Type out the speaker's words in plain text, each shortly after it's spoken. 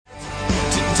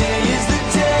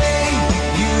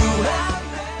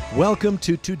Welcome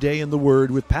to Today in the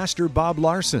Word with Pastor Bob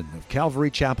Larson of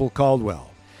Calvary Chapel, Caldwell.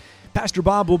 Pastor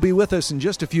Bob will be with us in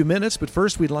just a few minutes, but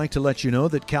first we'd like to let you know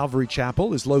that Calvary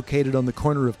Chapel is located on the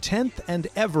corner of 10th and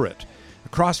Everett,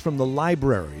 across from the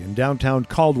library in downtown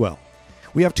Caldwell.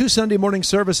 We have two Sunday morning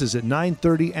services at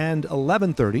 9:30 and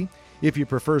 11:30. If you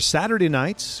prefer Saturday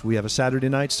nights, we have a Saturday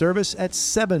night service at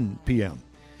 7 p.m.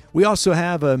 We also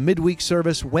have a midweek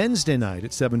service Wednesday night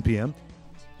at 7 p.m.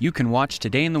 You can watch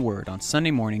Today in the Word on Sunday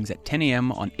mornings at 10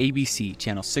 a.m. on ABC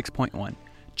Channel 6.1.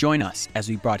 Join us as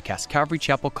we broadcast Calvary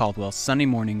Chapel Caldwell's Sunday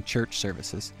morning church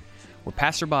services, where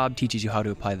Pastor Bob teaches you how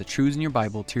to apply the truths in your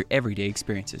Bible to your everyday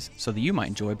experiences so that you might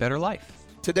enjoy a better life.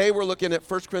 Today we're looking at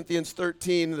 1 Corinthians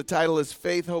 13. The title is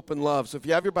Faith, Hope, and Love. So if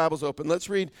you have your Bibles open, let's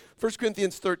read 1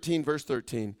 Corinthians 13, verse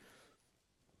 13.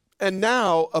 And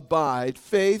now abide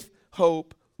faith,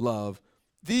 hope, love.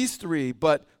 These three,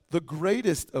 but the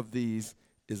greatest of these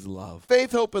is love.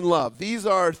 Faith, hope, and love. These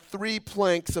are three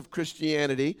planks of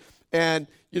Christianity. And,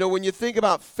 when you think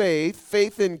about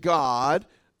faith in God,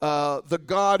 the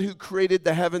God who created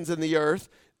the heavens and the earth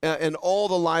and all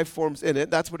the life forms in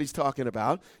it, that's what he's talking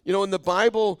about. And the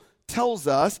Bible tells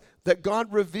us that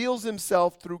God reveals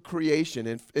himself through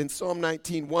creation. In Psalm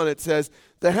 19:1, it says,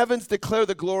 "The heavens declare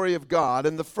the glory of God,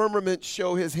 and the firmament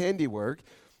show his handiwork.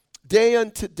 Day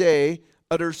unto day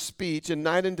utters speech, and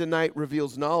night unto night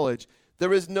reveals knowledge.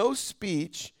 There is no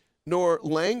speech nor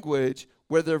language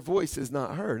where their voice is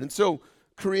not heard." And so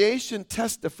creation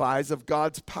testifies of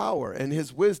God's power and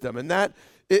his wisdom. And that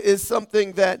is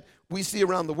something that we see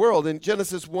around the world. In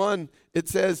Genesis 1, it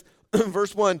says,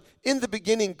 verse 1, "In the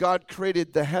beginning God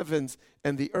created the heavens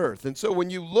and the earth." And so when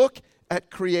you look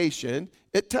at creation,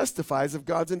 it testifies of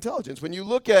God's intelligence. When you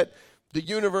look at the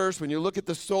universe, when you look at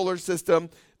the solar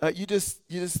system, you just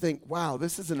think, wow,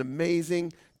 this is an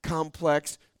amazing,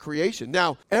 complex creation.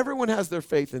 Now, everyone has their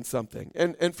faith in something.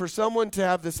 And for someone to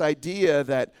have this idea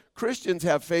that Christians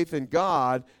have faith in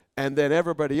God and then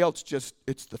everybody else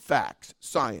it's the facts,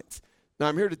 science. Now,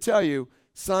 I'm here to tell you,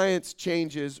 science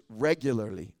changes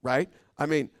regularly, right? I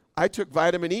mean, I took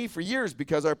vitamin E for years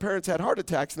because our parents had heart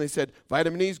attacks and they said,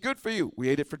 vitamin E is good for you. We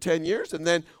ate it for 10 years and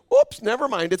then, oops, never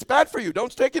mind, it's bad for you.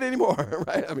 Don't take it anymore,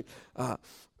 right? I mean,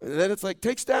 and then it's like,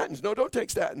 take statins. No, don't take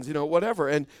statins, whatever.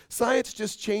 And science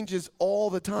just changes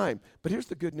all the time. But here's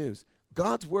the good news.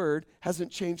 God's word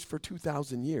hasn't changed for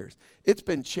 2,000 years. It's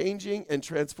been changing and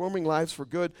transforming lives for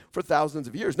good for thousands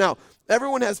of years. Now,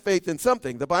 everyone has faith in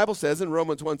something. The Bible says in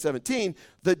Romans 1:17,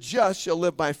 the just shall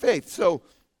live by faith. So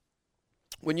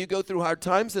when you go through hard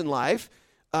times in life,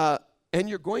 and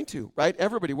you're going to, right?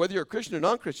 Everybody, whether you're a Christian or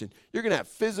non-Christian, you're going to have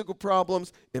physical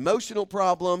problems, emotional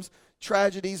problems,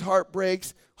 tragedies,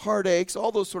 heartbreaks, heartaches,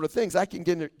 all those sort of things. I can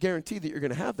guarantee that you're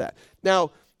going to have that.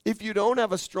 Now, if you don't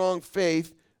have a strong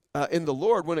faith in the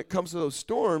Lord when it comes to those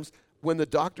storms, when the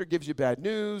doctor gives you bad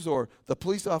news or the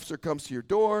police officer comes to your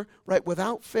door, right?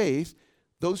 Without faith,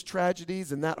 those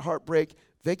tragedies and that heartbreak,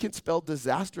 they can spell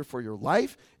disaster for your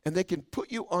life, and they can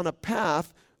put you on a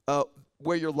path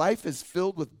where your life is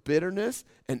filled with bitterness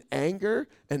and anger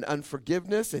and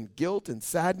unforgiveness and guilt and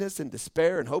sadness and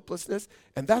despair and hopelessness.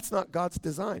 And that's not God's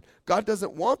design. God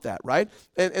doesn't want that, right?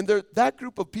 And that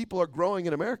group of people are growing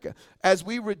in America. As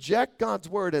we reject God's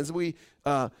word, as we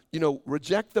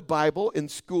reject the Bible in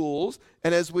schools,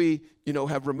 and as we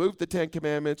have removed the Ten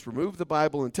Commandments, removed the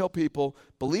Bible, and tell people,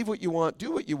 believe what you want,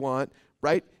 do what you want,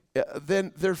 right?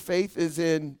 Then their faith is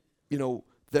in,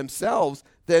 themselves,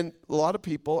 then a lot of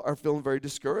people are feeling very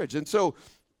discouraged. And so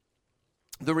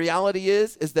the reality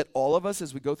is that all of us,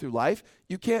 as we go through life,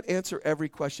 you can't answer every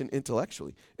question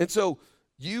intellectually. And so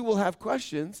you will have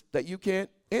questions that you can't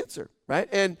answer, right?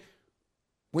 And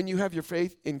when you have your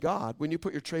faith in God, when you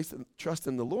put your trust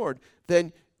in the Lord,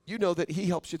 then you know that he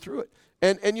helps you through it.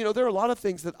 And there are a lot of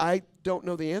things that I don't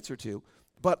know the answer to,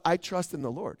 but I trust in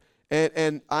the Lord.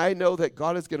 And I know that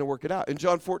God is going to work it out. In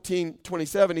John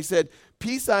 14:27, he said,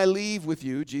 "Peace I leave with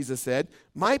you," Jesus said.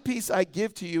 "My peace I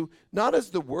give to you, not as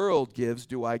the world gives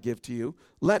do I give to you.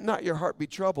 Let not your heart be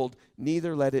troubled,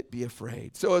 neither let it be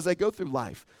afraid." So as I go through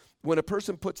life, when a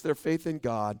person puts their faith in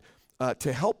God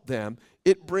to help them,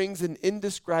 it brings an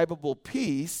indescribable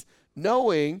peace,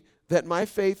 knowing that my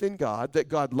faith in God, that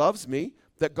God loves me,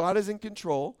 that God is in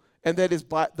control, and that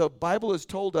the Bible has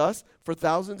told us for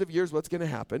thousands of years what's going to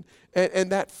happen.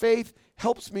 And that faith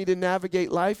helps me to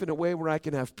navigate life in a way where I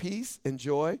can have peace and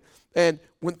joy. And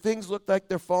when things look like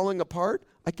they're falling apart,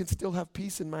 I can still have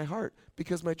peace in my heart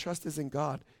because my trust is in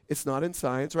God. It's not in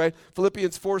science, right?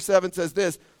 Philippians 4:7 says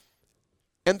this,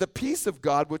 "And the peace of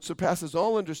God, which surpasses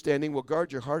all understanding, will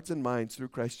guard your hearts and minds through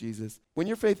Christ Jesus." When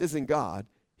your faith is in God,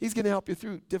 he's going to help you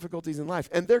through difficulties in life.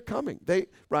 And they're coming,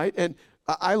 right? And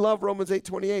I love Romans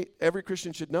 8:28. Every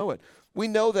Christian should know it. We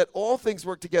know that all things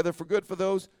work together for good for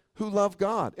those who love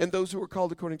God and those who are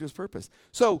called according to his purpose.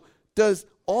 So does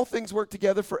all things work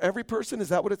together for every person? Is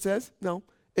that what it says? No.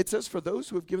 It says for those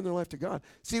who have given their life to God.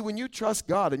 See, when you trust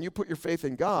God and you put your faith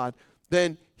in God,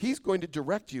 then he's going to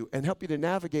direct you and help you to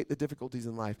navigate the difficulties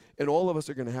in life. And all of us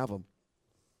are going to have them.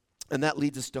 And that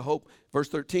leads us to hope. Verse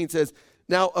 13 says,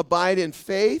 now abide in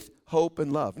faith, hope,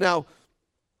 and love. Now,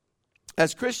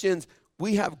 as Christians,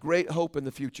 we have great hope in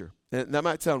the future. And that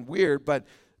might sound weird, but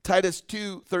Titus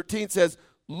 2:13 says,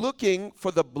 looking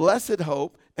for the blessed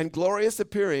hope and glorious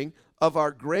appearing of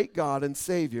our great God and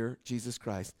Savior, Jesus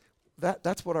Christ.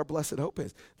 That's what our blessed hope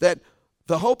is. That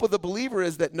the hope of the believer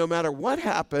is that no matter what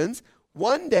happens,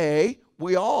 one day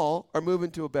we all are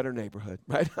moving to a better neighborhood,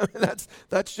 right? I mean,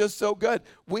 that's just so good.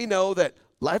 We know that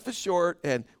life is short,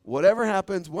 and whatever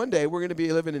happens, one day we're going to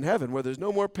be living in heaven where there's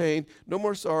no more pain, no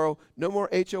more sorrow, no more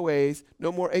HOAs,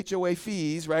 no more HOA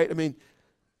fees, right? I mean,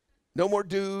 no more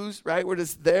dues, right? We're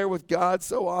just there with God.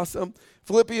 So awesome.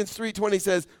 Philippians 3:20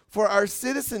 says, for our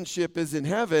citizenship is in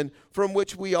heaven, from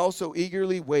which we also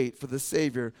eagerly wait for the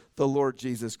Savior, the Lord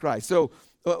Jesus Christ. So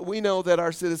we know that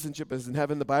our citizenship is in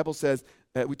heaven. The Bible says,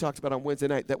 we talked about on Wednesday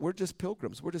night, that we're just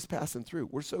pilgrims. We're just passing through.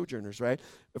 We're sojourners, right?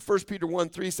 1 Peter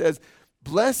 1:3 says,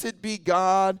 blessed be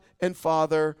God and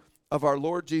Father of our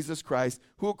Lord Jesus Christ,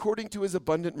 who according to his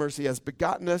abundant mercy has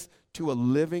begotten us to a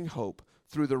living hope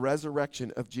through the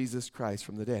resurrection of Jesus Christ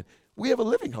from the dead. We have a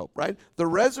living hope, right? The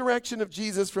resurrection of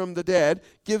Jesus from the dead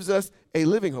gives us a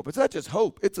living hope. It's not just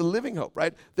hope, it's a living hope,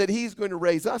 right? That he's going to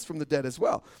raise us from the dead as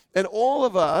well. And all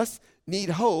of us need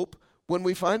hope when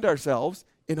we find ourselves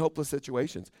in hopeless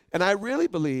situations. And I really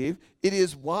believe it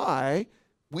is why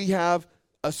we have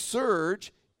a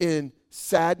surge in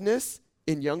sadness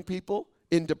in young people,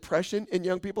 in depression in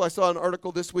young people. I saw an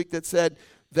article this week that said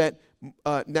that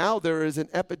now there is an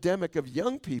epidemic of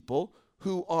young people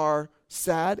who are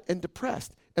sad and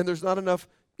depressed. And there's not enough,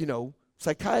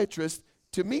 psychiatrists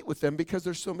to meet with them because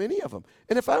there's so many of them.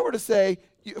 And if I were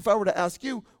to ask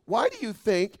you, why do you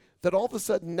think that all of a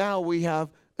sudden now we have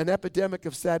an epidemic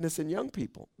of sadness in young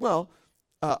people? Well,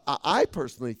 I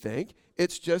personally think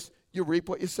it's just you reap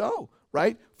what you sow,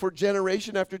 right? For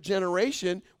generation after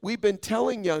generation, we've been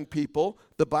telling young people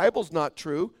the Bible's not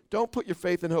true. Don't put your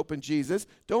faith and hope in Jesus.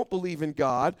 Don't believe in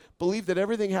God. Believe that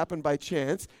everything happened by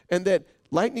chance and that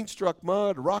lightning struck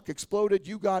mud, rock exploded,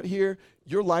 you got here,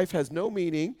 your life has no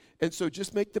meaning, and so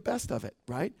just make the best of it,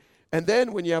 right? And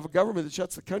then when you have a government that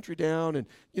shuts the country down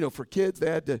and, for kids,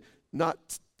 they had to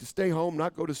stay home,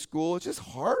 not go to school, it's just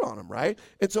hard on them, right?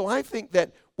 And so I think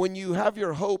that when you have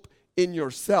your hope in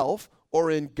yourself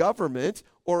or in government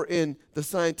or in the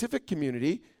scientific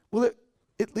community, well,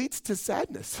 it leads to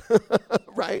sadness,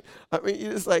 right? I mean,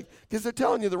 it's like, because they're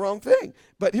telling you the wrong thing.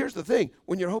 But here's the thing.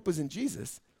 When your hope is in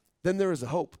Jesus, then there is a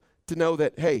hope to know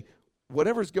that, hey,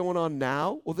 whatever's going on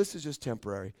now, well, this is just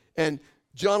temporary. And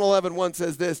John 11:1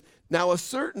 says this, now a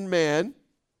certain man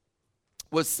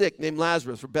was sick named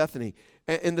Lazarus from Bethany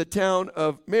in the town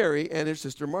of Mary and her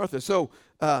sister Martha. So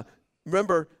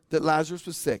remember that Lazarus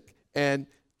was sick, and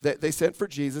they sent for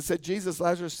Jesus, said, Jesus,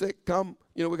 Lazarus is sick, come.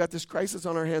 We got this crisis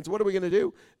on our hands. What are we going to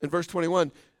do? In verse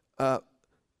 21,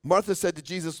 Martha said to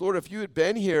Jesus, Lord, if you had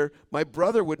been here, my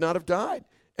brother would not have died.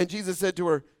 And Jesus said to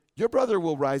her, your brother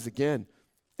will rise again.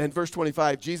 And verse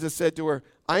 25, Jesus said to her,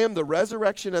 I am the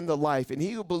resurrection and the life, and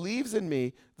he who believes in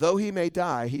me, though he may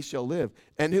die, he shall live.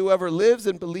 And whoever lives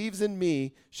and believes in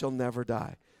me shall never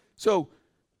die. So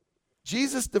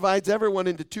Jesus divides everyone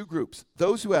into two groups,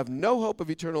 those who have no hope of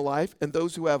eternal life and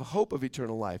those who have hope of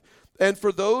eternal life. And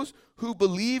for those who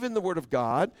believe in the Word of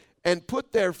God and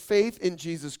put their faith in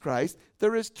Jesus Christ,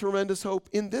 there is tremendous hope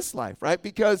in this life, right?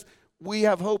 Because we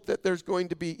have hope that there's going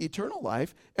to be eternal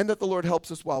life and that the Lord helps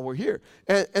us while we're here.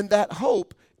 And that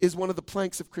hope is one of the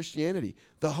planks of Christianity,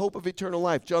 the hope of eternal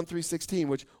life. John 3:16,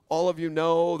 which all of you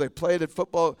know, they play it at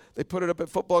football, they put it up at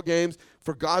football games.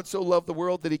 For God so loved the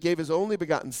world that he gave his only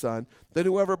begotten Son, that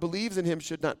whoever believes in him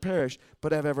should not perish,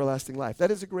 but have everlasting life. That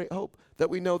is a great hope,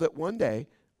 that we know that one day,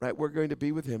 right, we're going to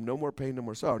be with him. No more pain, no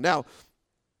more sorrow. Now,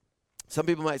 some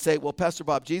people might say, well, Pastor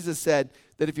Bob, Jesus said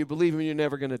that if you believe in him, you're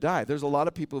never going to die. There's a lot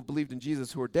of people who believed in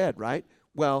Jesus who are dead, right?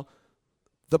 Well,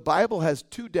 the Bible has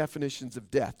two definitions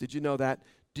of death. Did you know that?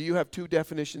 Do you have two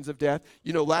definitions of death?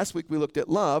 Last week we looked at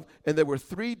love, and there were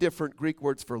 3 different Greek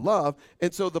words for love.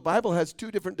 And so the Bible has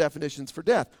 2 different definitions for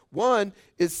death. One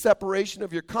is separation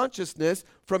of your consciousness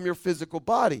from your physical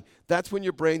body. That's when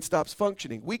your brain stops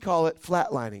functioning. We call it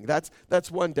flatlining. That's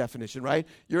one definition, right?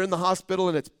 You're in the hospital,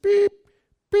 and it's beep,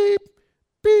 beep,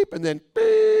 beep, and then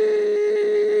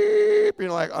beep,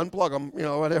 like, unplug them,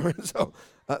 whatever. So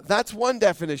that's one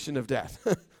definition of death.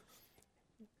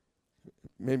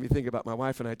 Made me think about my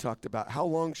wife and I talked about how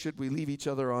long should we leave each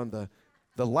other on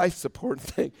the life support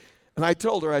thing. And I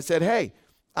told her, I said, hey,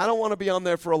 I don't want to be on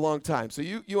there for a long time. So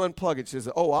you unplug it. She says,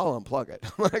 oh, I'll unplug it.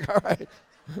 I'm like, all right.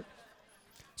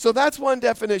 So that's one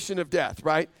definition of death,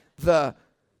 right? The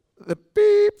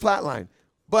beep, flatline.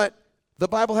 But the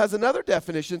Bible has another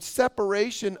definition,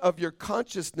 separation of your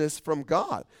consciousness from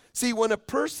God. See, when a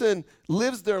person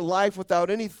lives their life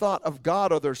without any thought of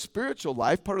God or their spiritual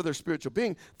life, part of their spiritual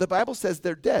being, the Bible says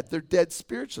they're dead. They're dead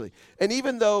spiritually. And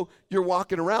even though you're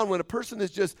walking around, when a person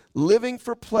is just living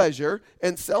for pleasure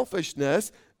and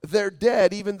selfishness, they're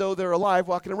dead even though they're alive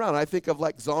walking around. I think of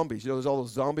like zombies. There's all those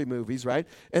zombie movies, right?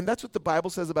 And that's what the Bible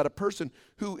says about a person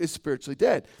who is spiritually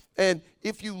dead. And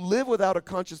if you live without a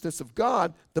consciousness of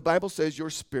God, the Bible says you're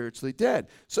spiritually dead.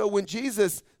 So when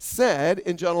Jesus said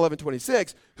in John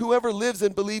 11:26, whoever lives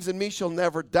and believes in me shall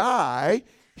never die,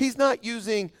 he's not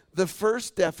using the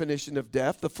first definition of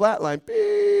death, the flatline,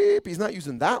 beep. He's not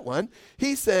using that one.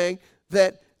 He's saying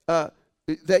that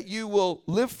you will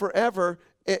live forever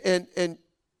and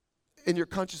in your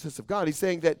consciousness of God. He's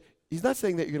not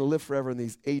saying that you're going to live forever in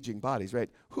these aging bodies,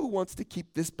 right? Who wants to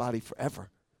keep this body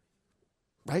forever?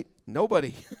 Right?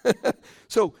 Nobody.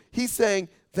 So he's saying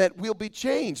that we'll be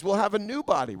changed. We'll have a new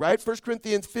body, right? 1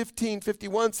 Corinthians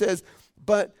 15:51 says,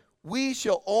 but we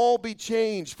shall all be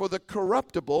changed, for the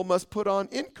corruptible must put on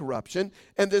incorruption,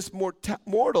 and this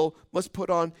mortal must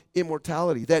put on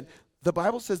immortality. That the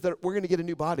Bible says that we're going to get a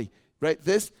new body. Right?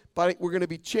 This body, we're going to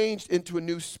be changed into a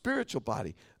new spiritual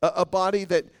body, a body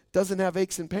that doesn't have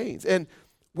aches and pains. And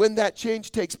when that change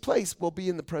takes place, we'll be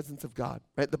in the presence of God.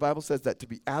 Right? The Bible says that to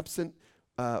be absent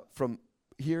from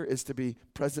here is to be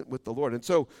present with the Lord. And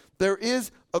so there is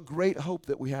a great hope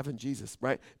that we have in Jesus,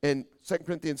 right? And 2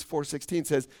 Corinthians 4:16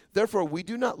 says, therefore we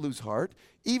do not lose heart,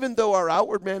 even though our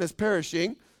outward man is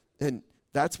perishing. And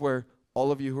that's where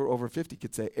all of you who are over 50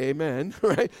 could say amen,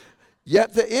 right?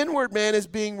 Yet the inward man is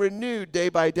being renewed day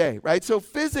by day, right? So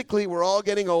physically, we're all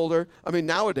getting older. I mean,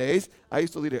 nowadays, I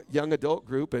used to lead a young adult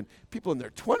group, and people in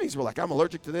their 20s were like, I'm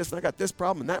allergic to this, and I got this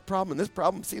problem, and that problem, and this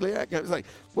problem, celiac. And I was like,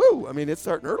 woo, I mean, it's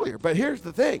starting earlier. But here's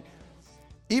the thing.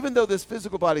 Even though this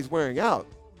physical body's wearing out,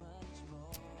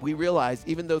 we realize,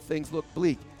 even though things look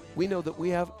bleak, we know that we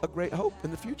have a great hope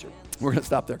in the future. We're going to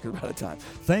stop there because we're out of time.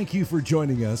 Thank you for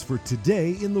joining us for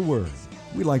Today in the Word.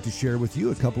 We'd like to share with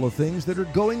you a couple of things that are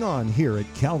going on here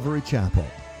at Calvary Chapel.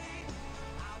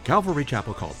 Calvary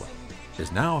Chapel Caldwell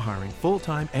is now hiring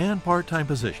full-time and part-time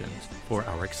positions for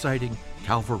our exciting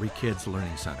Calvary Kids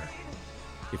Learning Center.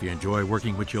 If you enjoy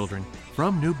working with children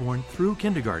from newborn through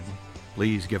kindergarten,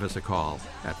 please give us a call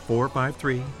at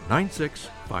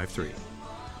 453-9653.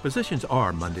 Positions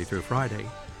are Monday through Friday,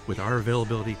 with our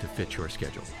availability to fit your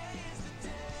schedule.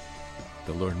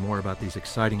 To learn more about these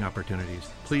exciting opportunities,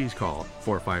 please call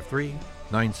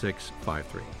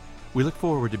 453-9653. We look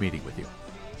forward to meeting with you.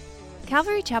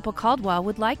 Calvary Chapel Caldwell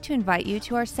would like to invite you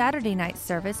to our Saturday night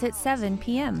service at 7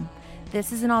 p.m.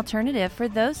 This is an alternative for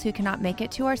those who cannot make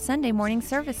it to our Sunday morning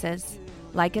services.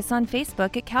 Like us on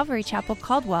Facebook at Calvary Chapel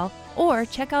Caldwell, or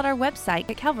check out our website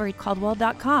at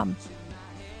calvarycaldwell.com.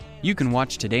 You can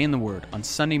watch Today in the Word on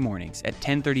Sunday mornings at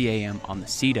 10:30 a.m. on the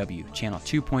CW, Channel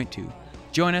 2.2.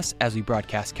 Join us as we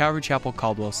broadcast Calvary Chapel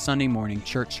Caldwell's Sunday morning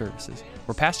church services,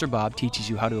 where Pastor Bob teaches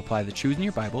you how to apply the truths in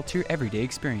your Bible to your everyday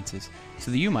experiences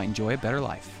so that you might enjoy a better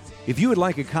life. If you would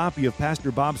like a copy of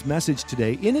Pastor Bob's message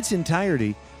today in its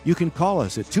entirety, you can call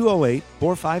us at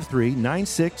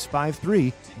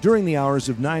 208-453-9653 during the hours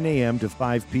of 9 a.m. to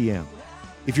 5 p.m.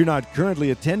 If you're not currently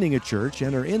attending a church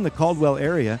and are in the Caldwell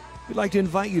area, we'd like to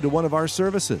invite you to one of our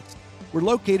services. We're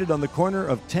located on the corner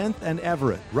of 10th and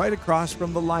Everett, right across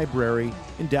from the library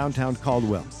in downtown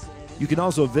Caldwell. You can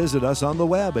also visit us on the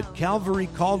web at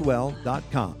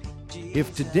calvarycaldwell.com.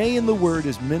 If Today in the Word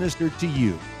is ministered to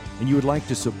you and you would like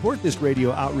to support this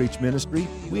radio outreach ministry,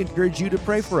 we encourage you to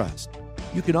pray for us.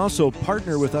 You can also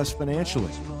partner with us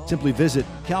financially. Simply visit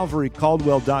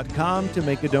calvarycaldwell.com to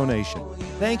make a donation.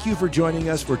 Thank you for joining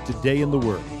us for Today in the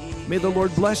Word. May the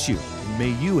Lord bless you, and may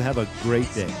you have a great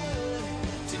day.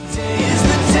 Today is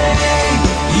the day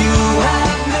you